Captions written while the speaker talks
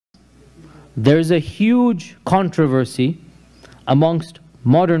there's a huge controversy amongst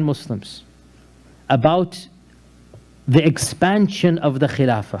modern Muslims about the expansion of the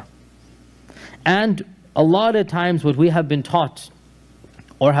Khilafah. And a lot of times what we have been taught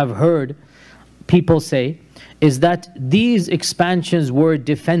or have heard people say is that these expansions were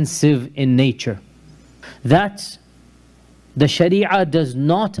defensive in nature. That the Sharia does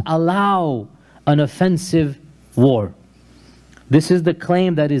not allow an offensive war. This is the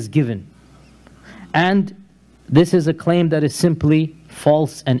claim that is given. And this is a claim that is simply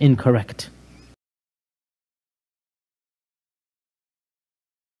false and incorrect.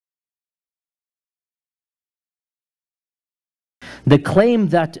 The claim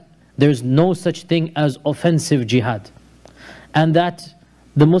that there's no such thing as offensive jihad, and that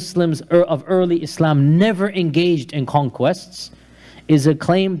the Muslims of early Islam never engaged in conquests, is a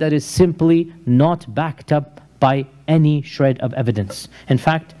claim that is simply not backed up by any shred of evidence. In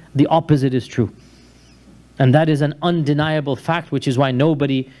fact, the opposite is true. And that is an undeniable fact, which is why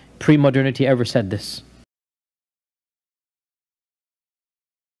nobody pre-modernity ever said this.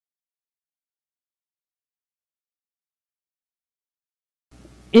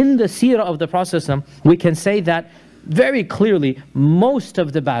 In the seerah of the Prophet, we can say that very clearly most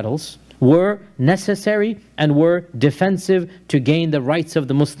of the battles were necessary and were defensive to gain the rights of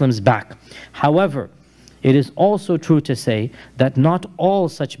the Muslims back. However, it is also true to say that not all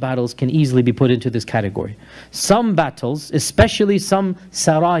such battles can easily be put into this category. Some battles, especially some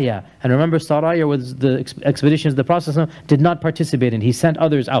saraya, and remember saraya was the expeditions the Prophet did not participate in, he sent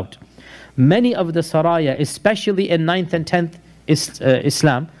others out. Many of the saraya, especially in 9th and 10th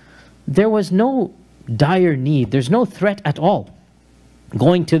Islam, there was no dire need, there's no threat at all.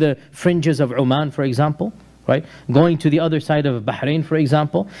 Going to the fringes of Oman, for example, right? Going to the other side of Bahrain, for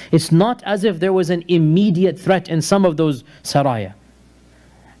example, it's not as if there was an immediate threat in some of those saraya.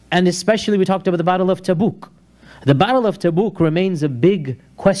 And especially we talked about the Battle of Tabuk. The Battle of Tabuk remains a big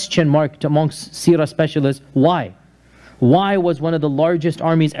question mark amongst seerah specialists. Why? Why was one of the largest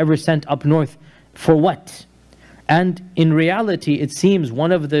armies ever sent up north? For what? And in reality, it seems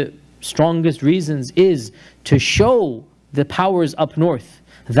one of the strongest reasons is to show the powers up north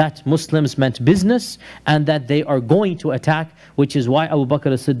that Muslims meant business and that they are going to attack, which is why Abu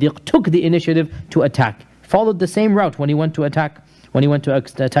Bakr as-Siddiq took the initiative to attack. Followed the same route when he went to attack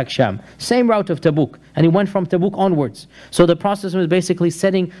Sham. Same route of Tabuk, and he went from Tabuk onwards. So the process was basically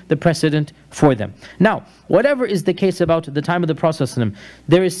setting the precedent for them. Now, whatever is the case about the time of the Prophet,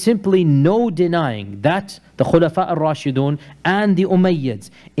 there is simply no denying that the Khulafa al-Rashidun and the Umayyads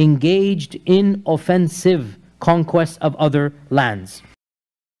engaged in offensive conquest of other lands.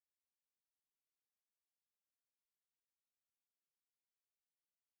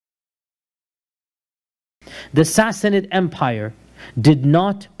 The Sassanid Empire did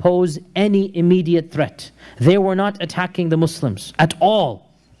not pose any immediate threat. They were not attacking the Muslims at all.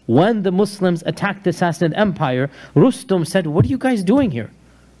 When the Muslims attacked the Sassanid Empire, Rustum said, "What are you guys doing here?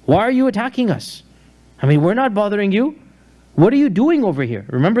 Why are you attacking us? I mean, we're not bothering you. What are you doing over here?"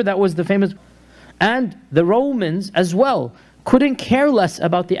 Remember, that was the famous... And the Romans as well couldn't care less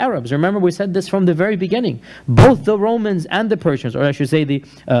about the Arabs. Remember, we said this from the very beginning. Both the Romans and the Persians, or I should say the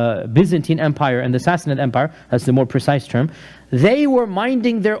Byzantine Empire and the Sassanid Empire, that's the more precise term, they were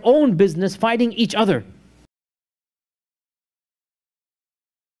minding their own business, fighting each other.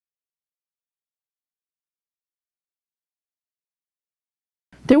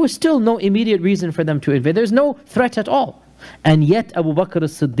 There was still no immediate reason for them to invade. There's no threat at all. And yet Abu Bakr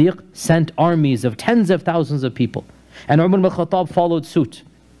as-Siddiq sent armies of tens of thousands of people. And Umar ibn Khattab followed suit.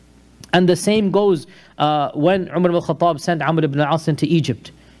 And the same goes when Umar ibn Khattab sent Amr ibn al-As into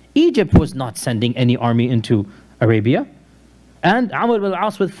Egypt. Egypt was not sending any army into Arabia. And Amr ibn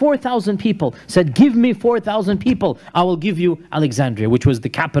al-As with 4,000 people said, "Give me 4,000 people, I will give you Alexandria," which was the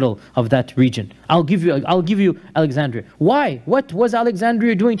capital of that region. I'll give you Alexandria. Why? What was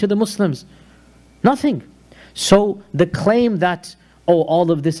Alexandria doing to the Muslims? Nothing. So the claim that, oh,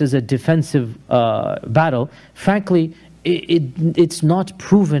 all of this is a defensive battle, frankly, it's not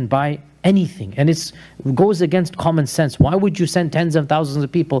proven by anything. And it goes against common sense. Why would you send tens of thousands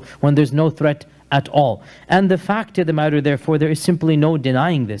of people when there's no threat at all? And the fact of the matter, therefore, there is simply no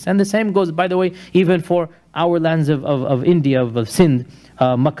denying this. And the same goes, by the way, even for our lands of India, of Sindh,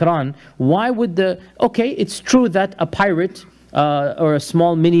 Makran. Why would okay, it's true that a pirate or a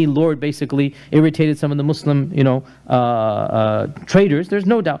small mini lord basically irritated some of the Muslim, traders, there's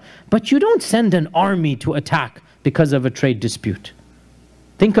no doubt. But you don't send an army to attack because of a trade dispute.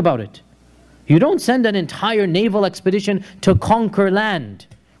 Think about it. You don't send an entire naval expedition to conquer land,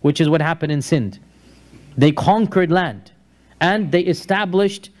 which is what happened in Sindh. They conquered land and they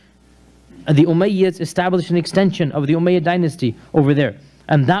established the Umayyads established an extension of the Umayyad dynasty over there.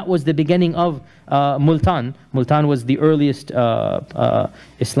 And that was the beginning of Multan. Multan was the earliest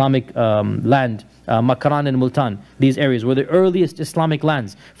Islamic land. Makran and Multan, these areas were the earliest Islamic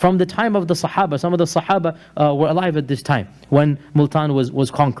lands. From the time of the Sahaba, some of the Sahaba were alive at this time when Multan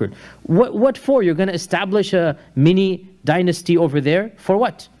was conquered. What for? You're going to establish a mini dynasty over there? For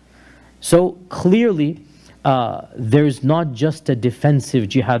what? So clearly, there's not just a defensive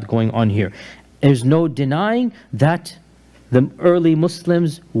jihad going on here. There's no denying that the early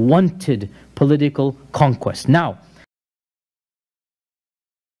Muslims wanted political conquest. Now,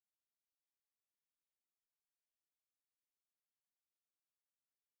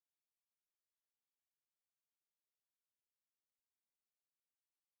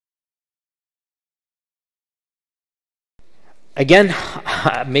 again,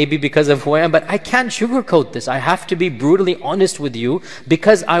 maybe because of who I am, but I can't sugarcoat this. I have to be brutally honest with you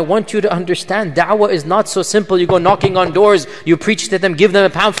because I want you to understand da'wah is not so simple. You go knocking on doors, you preach to them, give them a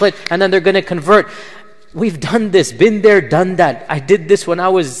pamphlet, and then they're going to convert. We've done this, been there, done that. I did this when I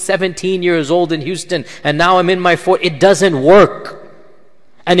was 17 years old in Houston, and now I'm in my 40s. It doesn't work.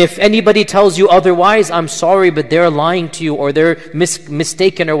 And if anybody tells you otherwise, I'm sorry, but they're lying to you or they're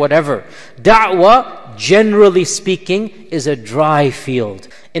mistaken or whatever. Da'wah, generally speaking, is a dry field.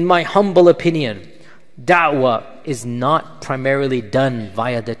 In my humble opinion, da'wah is not primarily done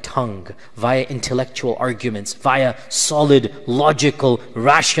via the tongue, via intellectual arguments, via solid, logical,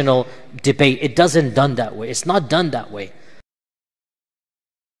 rational debate. It doesn't done that way. It's not done that way.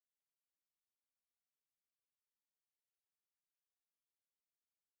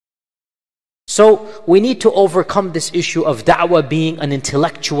 So we need to overcome this issue of da'wah being an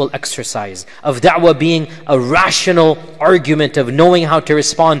intellectual exercise, of da'wah being a rational argument of knowing how to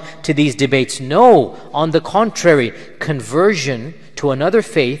respond to these debates. No, on the contrary, conversion to another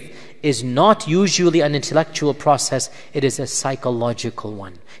faith is not usually an intellectual process, it is a psychological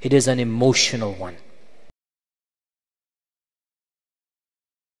one. It is an emotional one.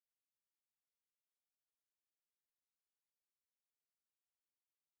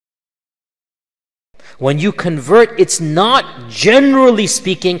 When you convert, it's not, generally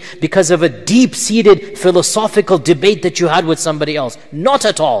speaking, because of a deep-seated philosophical debate that you had with somebody else. Not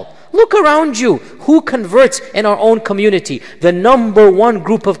at all. Look around you. Who converts in our own community? The number one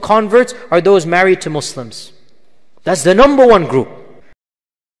group of converts are those married to Muslims. That's the number one group.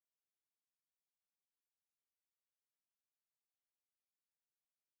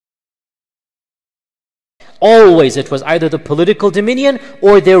 Always it was either the political dominion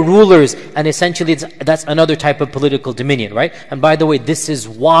or their rulers, and essentially that's another type of political dominion, right? And by the way, this is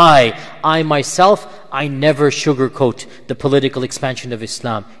why I never sugarcoat the political expansion of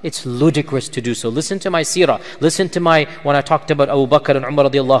Islam. It's ludicrous to do so. Listen to my seerah. Listen to when I talked about Abu Bakr and Umar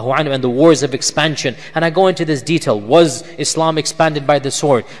radiallahu anhu and the wars of expansion. And I go into this detail. Was Islam expanded by the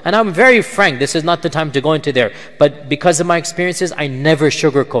sword? And I'm very frank. This is not the time to go into there. But because of my experiences, I never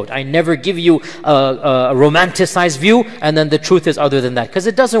sugarcoat. I never give you a romanticized view and then the truth is other than that. Because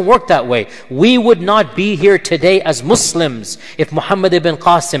it doesn't work that way. We would not be here today as Muslims if Muhammad ibn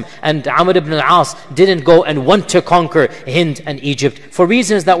Qasim and Amr ibn al-As didn't go and want to conquer Hind and Egypt for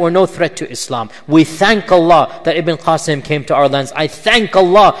reasons that were no threat to Islam. We thank Allah that Ibn Qasim came to our lands. I thank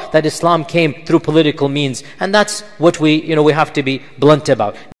Allah that Islam came through political means. And that's what we have to be blunt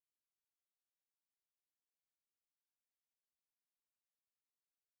about.